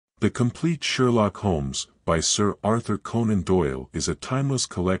The Complete Sherlock Holmes, by Sir Arthur Conan Doyle, is a timeless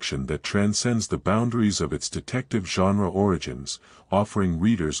collection that transcends the boundaries of its detective genre origins, offering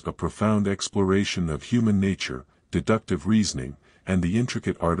readers a profound exploration of human nature, deductive reasoning, and the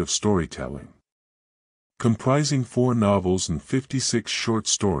intricate art of storytelling. Comprising 4 novels and 56 short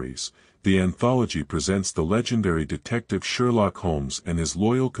stories, the anthology presents the legendary detective Sherlock Holmes and his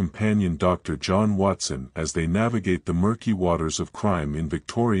loyal companion Dr. John Watson as they navigate the murky waters of crime in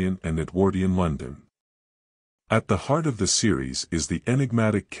Victorian and Edwardian London. At the heart of the series is the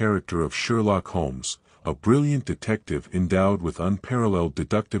enigmatic character of Sherlock Holmes, a brilliant detective endowed with unparalleled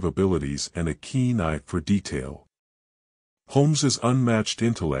deductive abilities and a keen eye for detail. Holmes's unmatched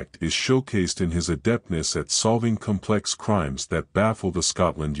intellect is showcased in his adeptness at solving complex crimes that baffle the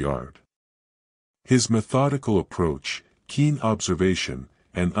Scotland Yard. His methodical approach, keen observation,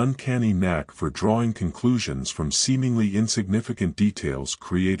 and uncanny knack for drawing conclusions from seemingly insignificant details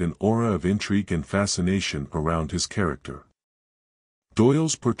create an aura of intrigue and fascination around his character.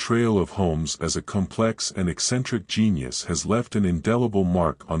 Doyle's portrayal of Holmes as a complex and eccentric genius has left an indelible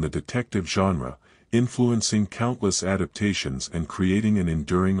mark on the detective genre, influencing countless adaptations and creating an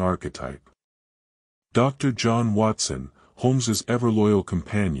enduring archetype. Dr. John Watson, Holmes's ever-loyal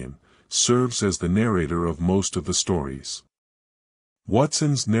companion, serves as the narrator of most of the stories.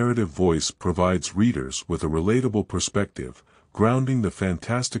 Watson's narrative voice provides readers with a relatable perspective, grounding the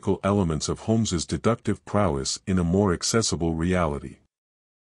fantastical elements of Holmes's deductive prowess in a more accessible reality.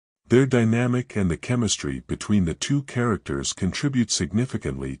 Their dynamic and the chemistry between the two characters contribute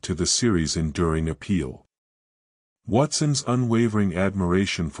significantly to the series' enduring appeal. Watson's unwavering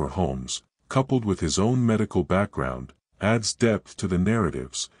admiration for Holmes, coupled with his own medical background, adds depth to the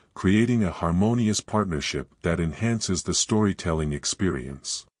narratives, creating a harmonious partnership that enhances the storytelling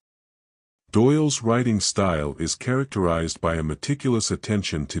experience. Doyle's writing style is characterized by a meticulous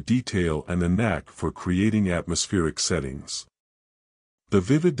attention to detail and a knack for creating atmospheric settings. The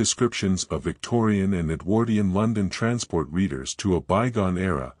vivid descriptions of Victorian and Edwardian London transport readers to a bygone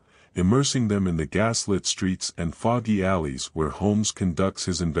era, immersing them in the gaslit streets and foggy alleys where Holmes conducts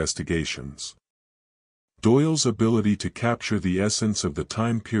his investigations. Doyle's ability to capture the essence of the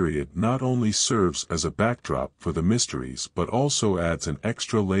time period not only serves as a backdrop for the mysteries but also adds an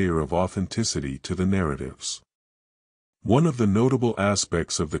extra layer of authenticity to the narratives. One of the notable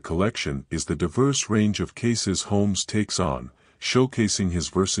aspects of the collection is the diverse range of cases Holmes takes on, showcasing his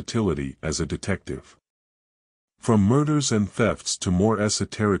versatility as a detective. From murders and thefts to more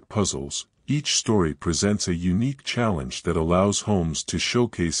esoteric puzzles, each story presents a unique challenge that allows Holmes to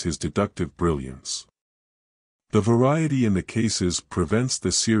showcase his deductive brilliance. The variety in the cases prevents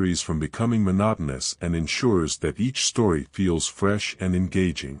the series from becoming monotonous and ensures that each story feels fresh and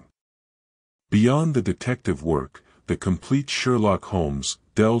engaging. Beyond the detective work, the Complete Sherlock Holmes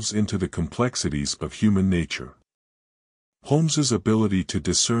delves into the complexities of human nature. Holmes's ability to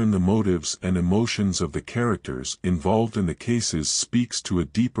discern the motives and emotions of the characters involved in the cases speaks to a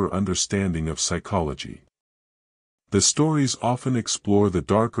deeper understanding of psychology. The stories often explore the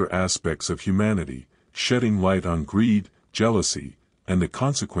darker aspects of humanity, shedding light on greed, jealousy, and the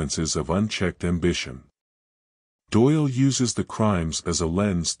consequences of unchecked ambition. Doyle uses the crimes as a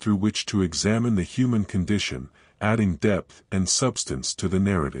lens through which to examine the human condition, adding depth and substance to the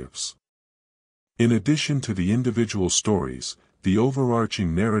narratives. In addition to the individual stories, the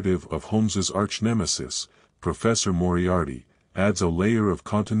overarching narrative of Holmes's arch-nemesis, Professor Moriarty, adds a layer of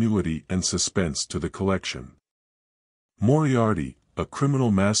continuity and suspense to the collection. Moriarty, a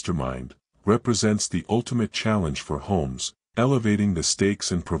criminal mastermind, represents the ultimate challenge for Holmes, elevating the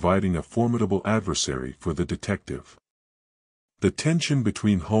stakes and providing a formidable adversary for the detective. The tension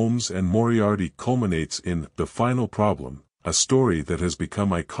between Holmes and Moriarty culminates in The Final Problem, a story that has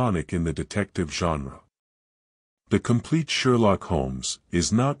become iconic in the detective genre. The Complete Sherlock Holmes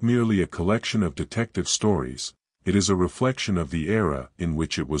is not merely a collection of detective stories, it is a reflection of the era in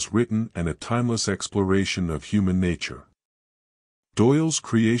which it was written and a timeless exploration of human nature. Doyle's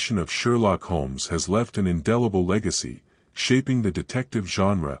creation of Sherlock Holmes has left an indelible legacy, shaping the detective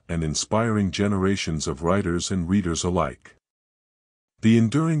genre and inspiring generations of writers and readers alike. The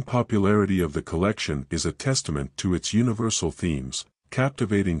enduring popularity of the collection is a testament to its universal themes,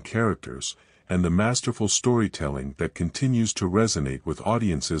 captivating characters, and the masterful storytelling that continues to resonate with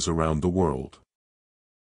audiences around the world.